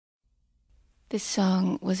This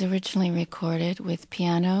song was originally recorded with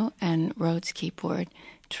piano and Rhodes keyboard,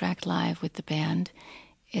 tracked live with the band.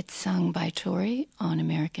 It's sung by Tori on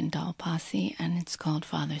American Doll Posse, and it's called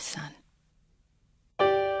Father's Son.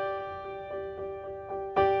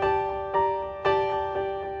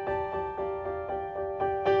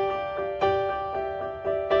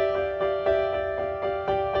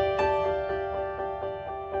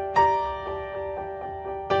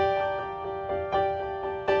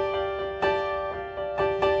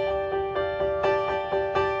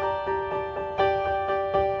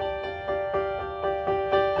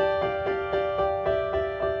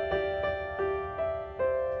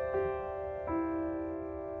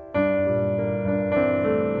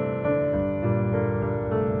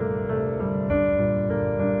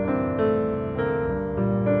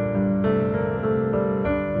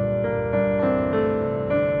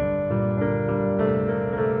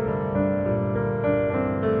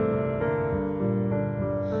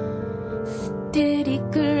 Steady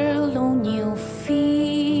girl on your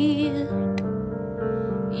feet,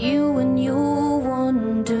 you and your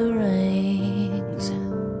wanderings.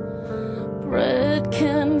 Bread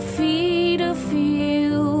can feed a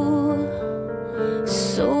few,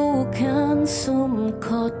 so can some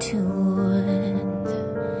cartoons.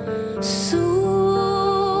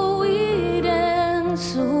 So it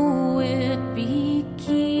ends, so it begins.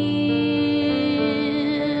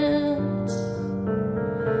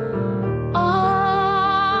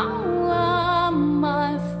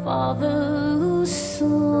 Father's son,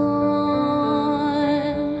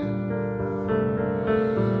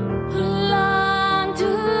 plant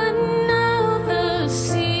another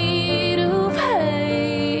seed of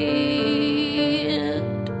hate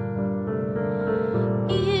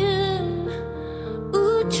in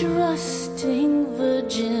a trusting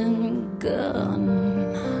virgin gun.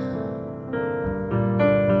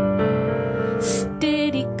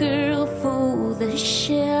 Steady girl for the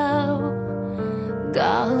shout,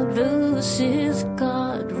 God versus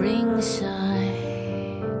God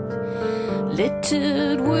ringside,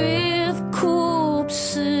 littered with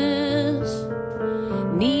corpses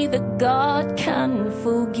neither God can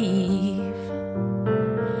forgive.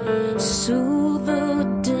 So the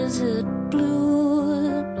desert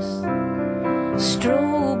blooms,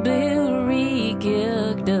 strawberry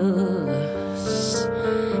cactus.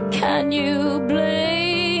 Can you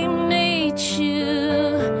blame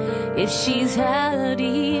nature if she's had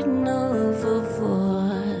enough of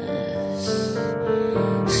us?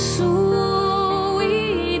 So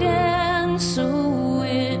it ends, so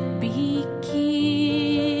it begins.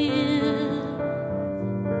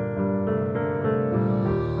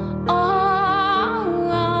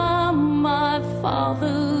 I'm my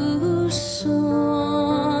father's son.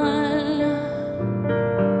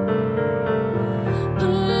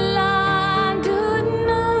 Plant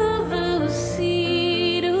another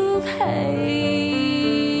seed of hate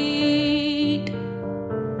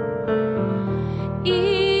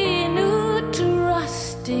in a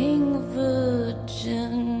trusting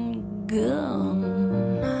virgin gun.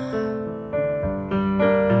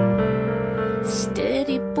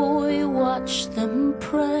 Steady boy, watch them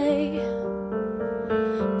pray.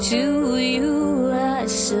 To you I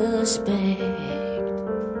suspect,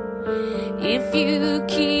 if you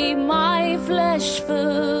keep my flesh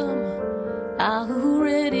firm, I'll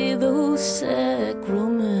ready those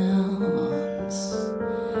sacraments.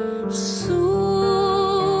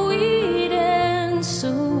 So it ends,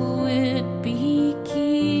 so it begins.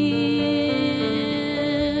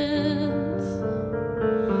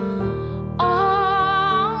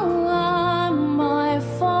 I'm my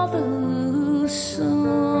father's son.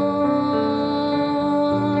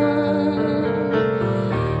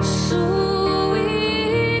 So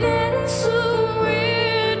it ends, so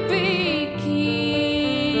it begins.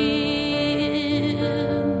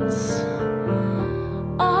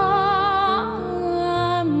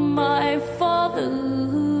 I'm my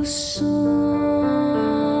father's son.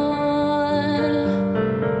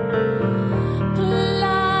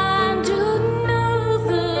 Plant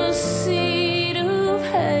another seed of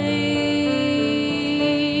hate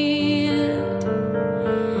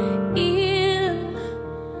in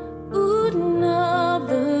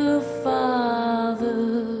another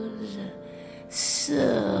father's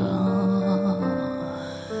son.